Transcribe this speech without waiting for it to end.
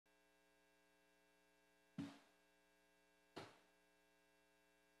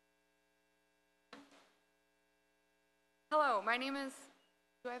Hello, my name is,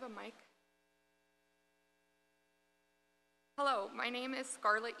 do I have a mic? Hello, my name is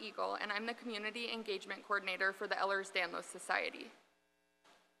Scarlett Eagle, and I'm the Community Engagement Coordinator for the Ehlers-Danlos Society.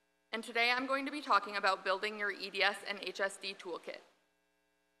 And today I'm going to be talking about building your EDS and HSD toolkit.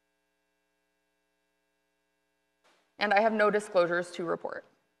 And I have no disclosures to report.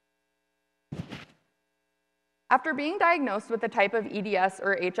 After being diagnosed with a type of EDS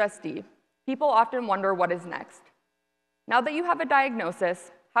or HSD, people often wonder what is next. Now that you have a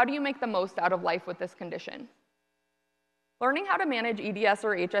diagnosis, how do you make the most out of life with this condition? Learning how to manage EDS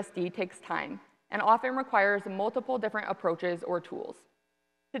or HSD takes time and often requires multiple different approaches or tools.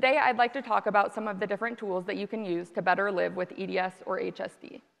 Today, I'd like to talk about some of the different tools that you can use to better live with EDS or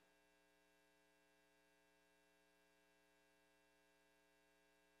HSD.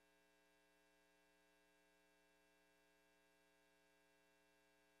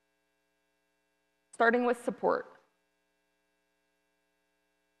 Starting with support.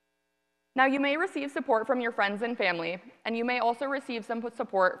 Now, you may receive support from your friends and family, and you may also receive some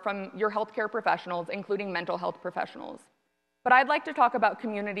support from your healthcare professionals, including mental health professionals. But I'd like to talk about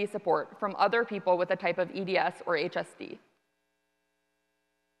community support from other people with a type of EDS or HSD.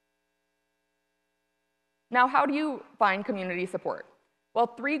 Now, how do you find community support? Well,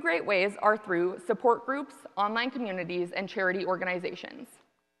 3 great ways are through support groups, online communities, and charity organizations.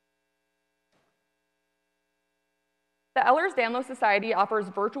 The Ehlers-Danlos Society offers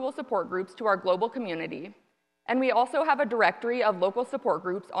virtual support groups to our global community, and we also have a directory of local support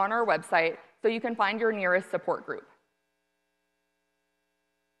groups on our website so you can find your nearest support group.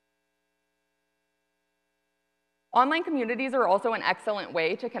 Online communities are also an excellent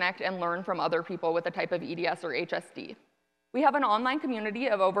way to connect and learn from other people with a type of EDS or HSD. We have an online community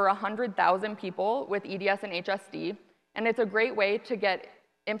of over 100,000 people with EDS and HSD, and it's a great way to get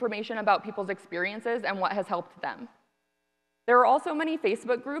information about people's experiences and what has helped them. There are also many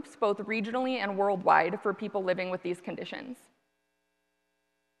Facebook groups, both regionally and worldwide, for people living with these conditions.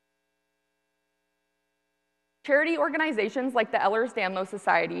 Charity organizations like the Ehlers-Danlos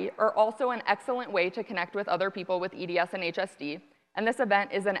Society are also an excellent way to connect with other people with EDS and HSD, and this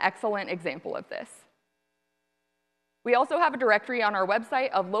event is an excellent example of this. We also have a directory on our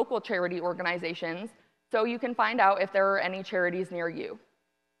website of local charity organizations, so you can find out if there are any charities near you.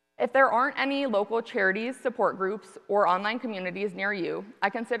 If there aren't any local charities, support groups, or online communities near you, I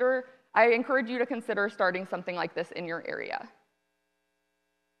encourage you to consider starting something like this in your area.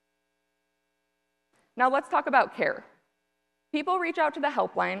 Now let's talk about care. People reach out to the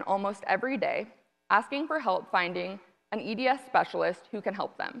helpline almost every day, asking for help finding an EDS specialist who can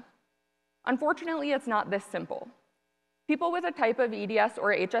help them. Unfortunately, it's not this simple. People with a type of EDS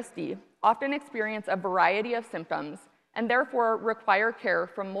or HSD often experience a variety of symptoms and therefore require care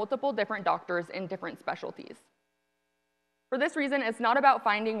from multiple different doctors in different specialties. For this reason, it's not about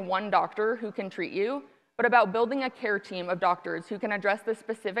finding one doctor who can treat you, but about building a care team of doctors who can address the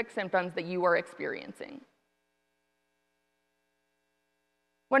specific symptoms that you are experiencing.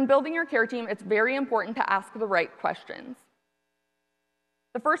 When building your care team, it's very important to ask the right questions.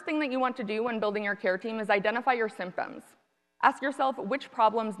 The first thing that you want to do when building your care team is identify your symptoms. Ask yourself which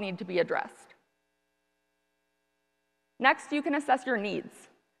problems need to be addressed. Next, you can assess your needs.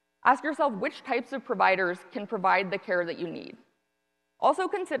 Ask yourself which types of providers can provide the care that you need. Also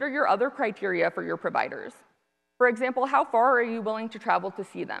consider your other criteria for your providers. For example, how far are you willing to travel to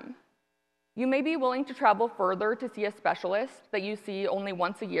see them? You may be willing to travel further to see a specialist that you see only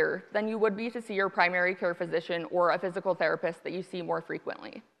once a year than you would be to see your primary care physician or a physical therapist that you see more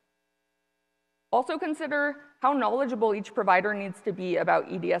frequently. Also consider how knowledgeable each provider needs to be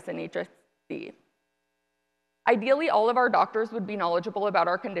about EDS and HSD. Ideally, all of our doctors would be knowledgeable about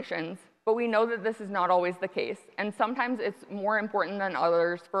our conditions, but we know that this is not always the case, and sometimes it's more important than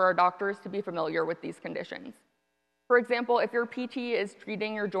others for our doctors to be familiar with these conditions. For example, if your PT is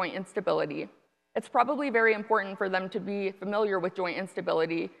treating your joint instability, it's probably very important for them to be familiar with joint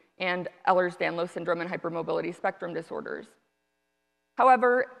instability and Ehlers-Danlos syndrome and hypermobility spectrum disorders.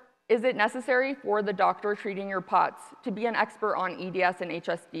 However, is it necessary for the doctor treating your POTS to be an expert on EDS and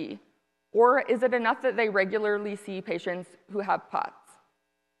HSD? Or is it enough that they regularly see patients who have POTS?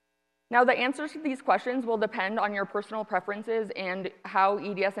 Now, the answers to these questions will depend on your personal preferences and how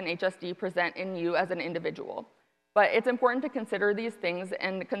EDS and HSD present in you as an individual. But it's important to consider these things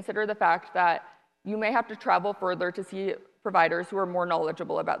and consider the fact that you may have to travel further to see providers who are more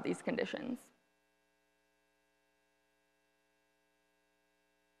knowledgeable about these conditions.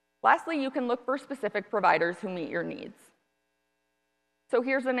 Lastly, you can look for specific providers who meet your needs. So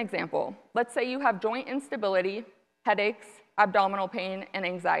here's an example. Let's say you have joint instability, headaches, abdominal pain, and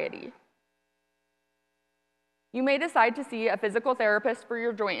anxiety. You may decide to see a physical therapist for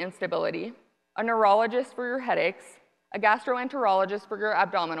your joint instability, a neurologist for your headaches, a gastroenterologist for your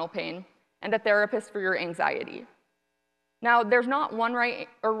abdominal pain, and a therapist for your anxiety. Now, there's not one right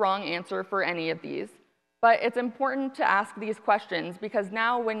or wrong answer for any of these, but it's important to ask these questions because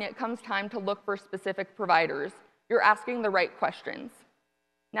now when it comes time to look for specific providers, you're asking the right questions.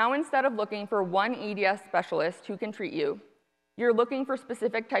 Now, instead of looking for one EDS specialist who can treat you, you're looking for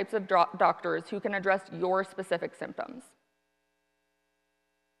specific types of doctors who can address your specific symptoms.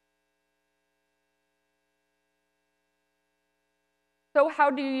 So how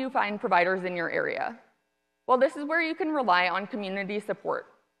do you find providers in your area? Well, this is where you can rely on community support.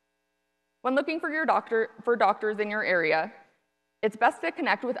 When looking for doctors in your area, it's best to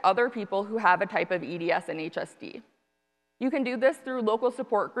connect with other people who have a type of EDS and HSD. You can do this through local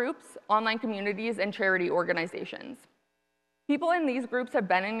support groups, online communities, and charity organizations. People in these groups have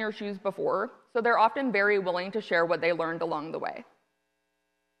been in your shoes before, so they're often very willing to share what they learned along the way.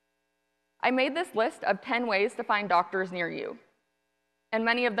 I made this list of 10 ways to find doctors near you, and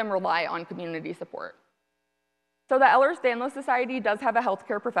many of them rely on community support. So the Ehlers-Danlos Society does have a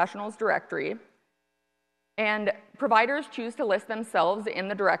healthcare professionals directory, and providers choose to list themselves in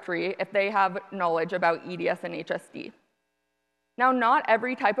the directory if they have knowledge about EDS and HSD. Now, not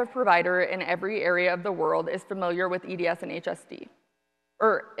every type of provider in every area of the world is familiar with EDS and HSD,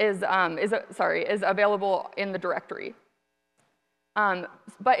 or is available in the directory.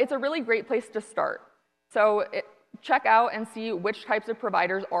 But it's a really great place to start. So check out and see which types of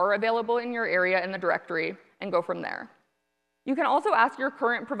providers are available in your area in the directory and go from there. You can also ask your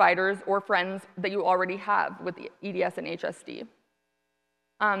current providers or friends that you already have with EDS and HSD.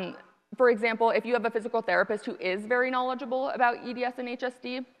 For example, if you have a physical therapist who is very knowledgeable about EDS and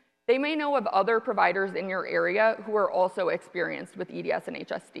HSD, they may know of other providers in your area who are also experienced with EDS and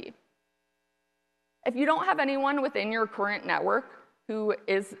HSD. If you don't have anyone within your current network who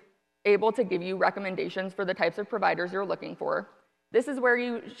is able to give you recommendations for the types of providers you're looking for, this is where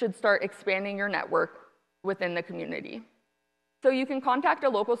you should start expanding your network within the community. So you can contact a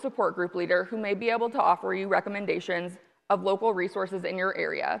local support group leader who may be able to offer you recommendations of local resources in your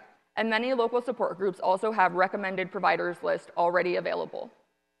area, and many local support groups also have recommended providers list already available.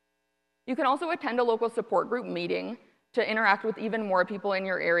 You can also attend a local support group meeting to interact with even more people in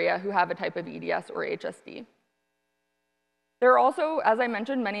your area who have a type of EDS or HSD. There are also, as I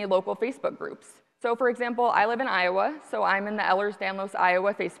mentioned, many local Facebook groups. So for example, I live in Iowa, so I'm in the Ehlers-Danlos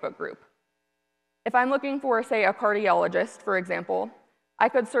Iowa Facebook group. If I'm looking for, say, a cardiologist, for example, I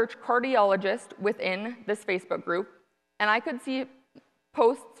could search cardiologist within this Facebook group, and I could see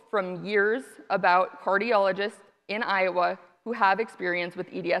posts from years about cardiologists in Iowa who have experience with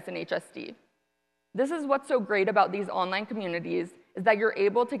EDS and HSD. This is what's so great about these online communities, is that you're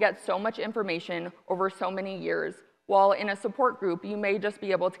able to get so much information over so many years, while in a support group, you may just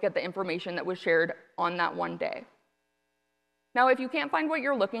be able to get the information that was shared on that one day. Now, if you can't find what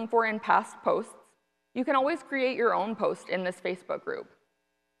you're looking for in past posts, you can always create your own post in this Facebook group.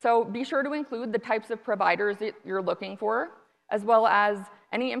 So be sure to include the types of providers that you're looking for, as well as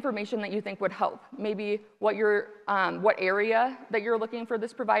any information that you think would help. Maybe what area that you're looking for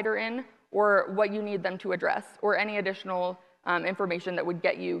this provider in, or what you need them to address, or any additional information that would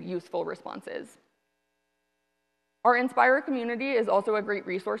get you useful responses. Our Inspire community is also a great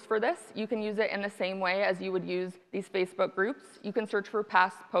resource for this. You can use it in the same way as you would use these Facebook groups. You can search for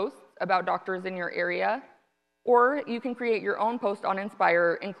past posts about doctors in your area, or you can create your own post on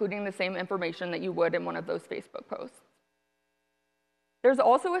Inspire, including the same information that you would in one of those Facebook posts. There's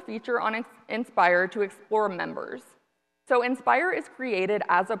also a feature on Inspire to explore members. So Inspire is created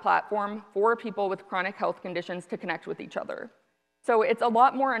as a platform for people with chronic health conditions to connect with each other. So it's a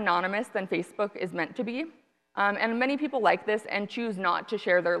lot more anonymous than Facebook is meant to be. And many people like this and choose not to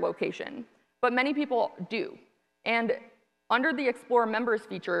share their location. But many people do. And under the Explore Members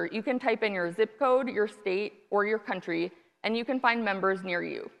feature, you can type in your zip code, your state, or your country, and you can find members near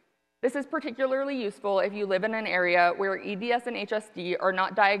you. This is particularly useful if you live in an area where EDS and HSD are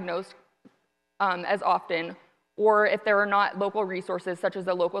not diagnosed as often, or if there are not local resources such as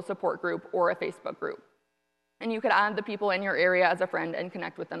a local support group or a Facebook group. And you could add the people in your area as a friend and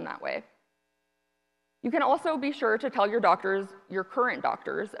connect with them that way. You can also be sure to tell your doctors, your current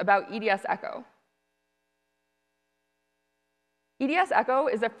doctors, about EDS Echo. EDS Echo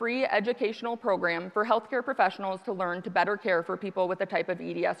is a free educational program for healthcare professionals to learn to better care for people with a type of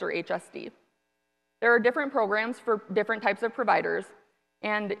EDS or HSD. There are different programs for different types of providers,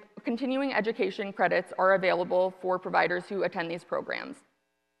 and continuing education credits are available for providers who attend these programs.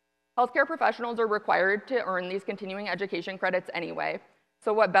 Healthcare professionals are required to earn these continuing education credits anyway,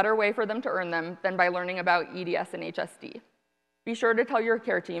 so what better way for them to earn them than by learning about EDS and HSD? Be sure to tell your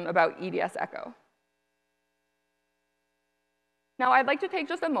care team about EDS Echo. Now, I'd like to take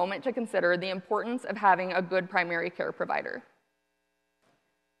just a moment to consider the importance of having a good primary care provider.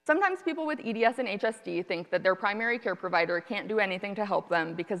 Sometimes people with EDS and HSD think that their primary care provider can't do anything to help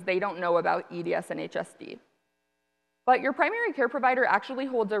them because they don't know about EDS and HSD. But your primary care provider actually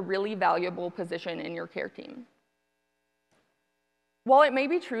holds a really valuable position in your care team. While it may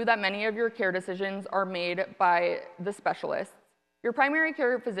be true that many of your care decisions are made by the specialists, your primary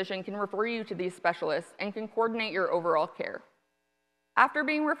care physician can refer you to these specialists and can coordinate your overall care. After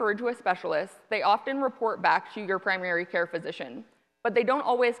being referred to a specialist, they often report back to your primary care physician, but they don't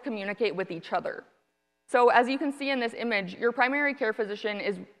always communicate with each other. So as you can see in this image, your primary care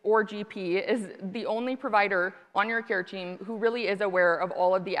physician or GP is the only provider on your care team who really is aware of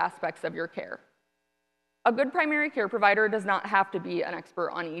all of the aspects of your care. A good primary care provider does not have to be an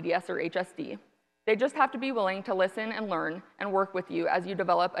expert on EDS or HSD. They just have to be willing to listen and learn and work with you as you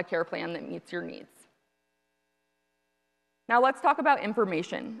develop a care plan that meets your needs. Now let's talk about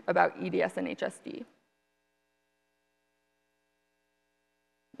information about EDS and HSD.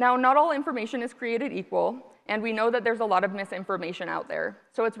 Now, not all information is created equal, and we know that there's a lot of misinformation out there,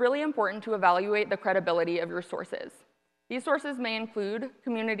 so it's really important to evaluate the credibility of your sources. These sources may include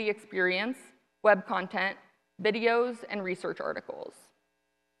community experience, web content, videos, and research articles.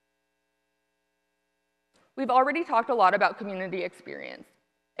 We've already talked a lot about community experience.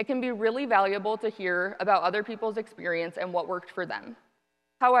 It can be really valuable to hear about other people's experience and what worked for them.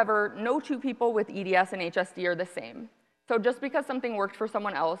 However, no two people with EDS and HSD are the same. So just because something worked for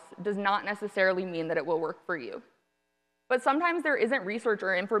someone else does not necessarily mean that it will work for you. But sometimes there isn't research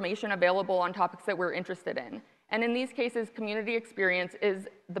or information available on topics that we're interested in. And in these cases, community experience is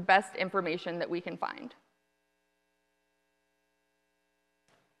the best information that we can find.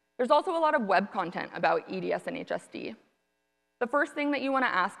 There's also a lot of web content about EDS and HSD. The first thing that you want to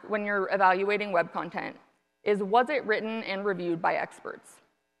ask when you're evaluating web content is, was it written and reviewed by experts?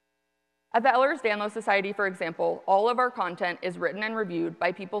 At the Ehlers-Danlos Society, for example, all of our content is written and reviewed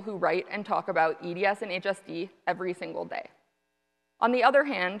by people who write and talk about EDS and HSD every single day. On the other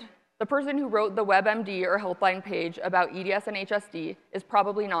hand, the person who wrote the WebMD or Healthline page about EDS and HSD is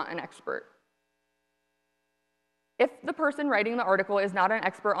probably not an expert. If the person writing the article is not an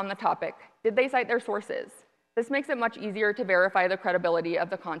expert on the topic, did they cite their sources? This makes it much easier to verify the credibility of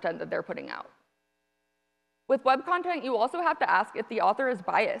the content that they're putting out. With web content, you also have to ask if the author is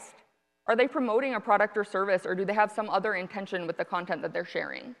biased. Are they promoting a product or service, or do they have some other intention with the content that they're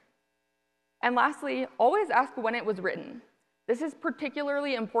sharing? And lastly, always ask when it was written. This is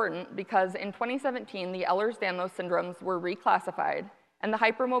particularly important because in 2017, the Ehlers-Danlos syndromes were reclassified, and the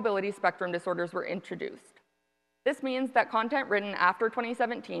hypermobility spectrum disorders were introduced. This means that content written after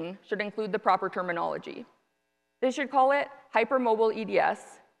 2017 should include the proper terminology. They should call it hypermobile EDS,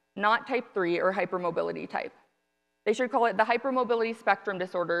 not type 3 or hypermobility type. They should call it the hypermobility spectrum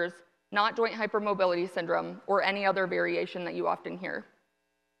disorders, not joint hypermobility syndrome, or any other variation that you often hear.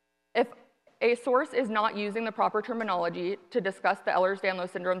 If a source is not using the proper terminology to discuss the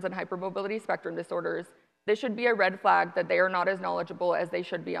Ehlers-Danlos syndromes and hypermobility spectrum disorders, this should be a red flag that they are not as knowledgeable as they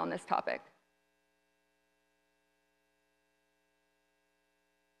should be on this topic.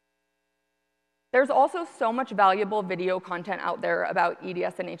 There's also so much valuable video content out there about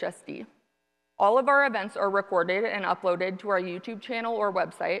EDS and HSD. All of our events are recorded and uploaded to our YouTube channel or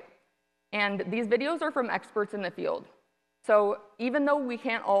website, and these videos are from experts in the field. So even though we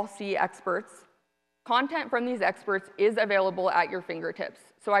can't all see experts, content from these experts is available at your fingertips.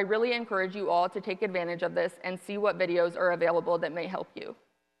 So I really encourage you all to take advantage of this and see what videos are available that may help you.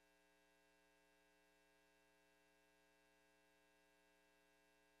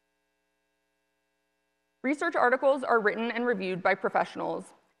 Research articles are written and reviewed by professionals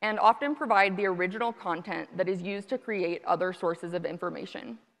and often provide the original content that is used to create other sources of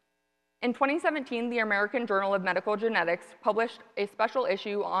information. In 2017, the American Journal of Medical Genetics published a special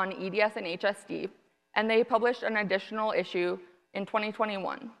issue on EDS and HSD, and they published an additional issue in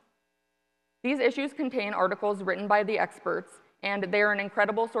 2021. These issues contain articles written by the experts, and they are an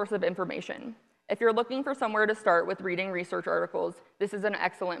incredible source of information. If you're looking for somewhere to start with reading research articles, this is an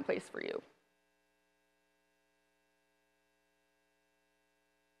excellent place for you.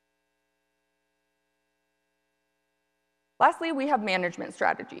 Lastly, we have management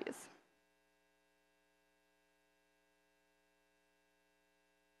strategies.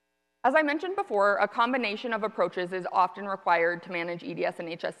 As I mentioned before, a combination of approaches is often required to manage EDS and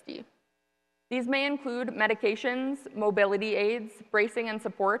HSD. These may include medications, mobility aids, bracing and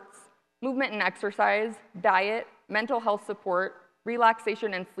supports, movement and exercise, diet, mental health support,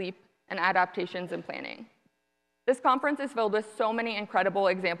 relaxation and sleep, and adaptations and planning. This conference is filled with so many incredible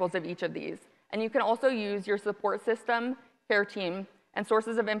examples of each of these, and you can also use your support system, care team, and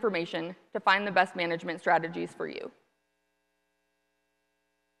sources of information to find the best management strategies for you.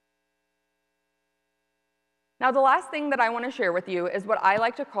 Now, the last thing that I want to share with you is what I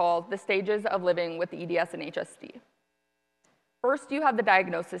like to call the stages of living with EDS and HSD. First, you have the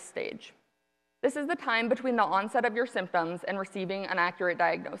diagnosis stage. This is the time between the onset of your symptoms and receiving an accurate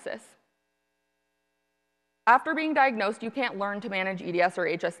diagnosis. After being diagnosed, you can't learn to manage EDS or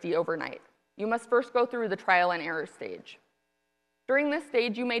HSD overnight. You must first go through the trial and error stage. During this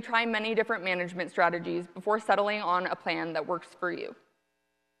stage, you may try many different management strategies before settling on a plan that works for you.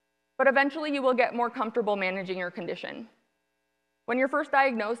 But eventually, you will get more comfortable managing your condition. When you're first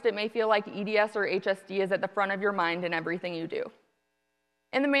diagnosed, it may feel like EDS or HSD is at the front of your mind in everything you do.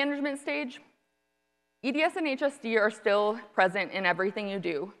 In the management stage, EDS and HSD are still present in everything you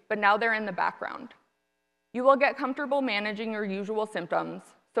do, but now they're in the background. You will get comfortable managing your usual symptoms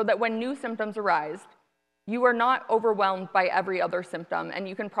so that when new symptoms arise, you are not overwhelmed by every other symptom, and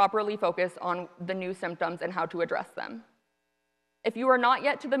you can properly focus on the new symptoms and how to address them. If you are not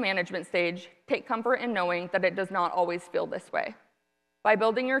yet to the management stage, take comfort in knowing that it does not always feel this way. By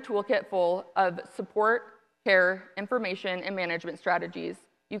building your toolkit full of support, care, information, and management strategies,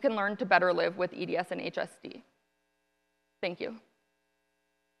 you can learn to better live with EDS and HSD. Thank you.